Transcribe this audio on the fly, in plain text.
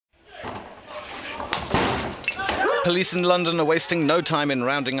Police in London are wasting no time in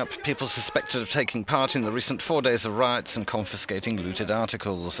rounding up people suspected of taking part in the recent 4 days of riots and confiscating looted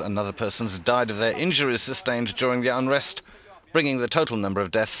articles. Another person has died of their injuries sustained during the unrest, bringing the total number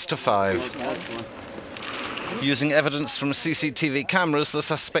of deaths to 5. Using evidence from CCTV cameras, the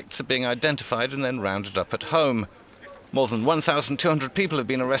suspects are being identified and then rounded up at home. More than 1,200 people have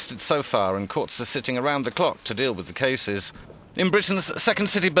been arrested so far, and courts are sitting around the clock to deal with the cases. In Britain's second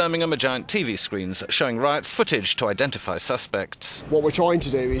city, Birmingham, are giant TV screens showing riots footage to identify suspects. What we're trying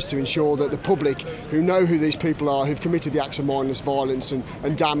to do is to ensure that the public, who know who these people are, who've committed the acts of mindless violence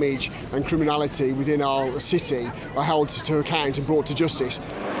and damage and criminality within our city, are held to account and brought to justice.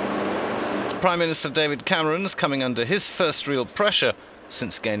 Prime Minister David Cameron's coming under his first real pressure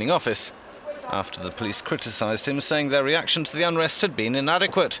since gaining office, after the police criticised him, saying their reaction to the unrest had been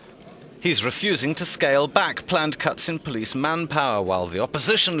inadequate. He's refusing to scale back planned cuts in police manpower, while the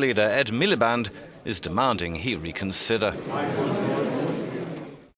opposition leader, Ed Miliband, is demanding he reconsider.